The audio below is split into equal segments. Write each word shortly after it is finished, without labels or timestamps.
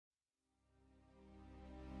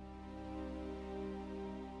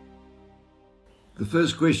The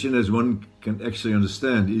first question, as one can actually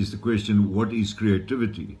understand, is the question, what is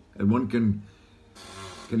creativity? And one can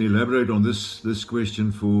elaborate on this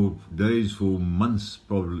question for days, for months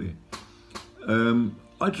probably.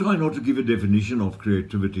 I try not to give a definition of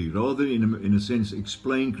creativity, rather in a sense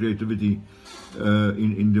explain creativity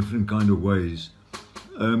in different kind of ways.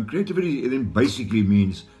 Creativity then basically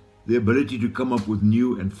means the ability to come up with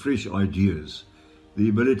new and fresh ideas, the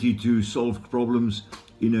ability to solve problems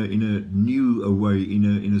in a new way,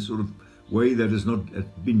 in a sort of way that has not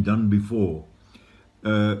been done before.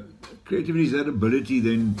 Creativity is that ability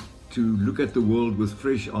then to look at the world with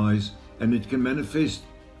fresh eyes, and it can manifest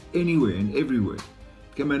anywhere and everywhere.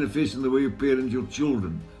 It can manifest in the way you parent your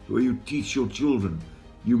children, the way you teach your children,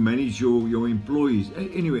 you manage your employees,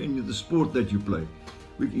 anywhere, in the sport that you play.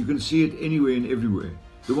 You can see it anywhere and everywhere.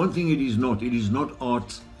 The one thing it is not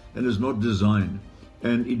art, and is not design,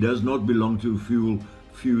 and it does not belong to a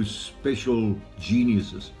few special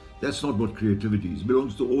geniuses. That's not what creativity is. It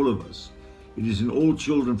belongs to all of us. It is in all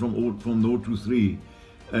children from 0 to 3,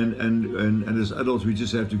 and as adults we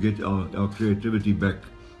just have to get our creativity back.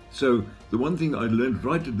 So the one thing I learned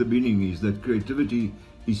right at the beginning is that creativity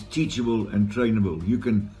is teachable and trainable. You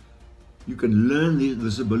can learn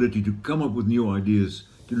this ability to come up with new ideas,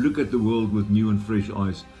 to look at the world with new and fresh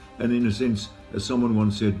eyes, and in a sense, as someone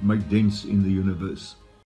once said, make dents in the universe.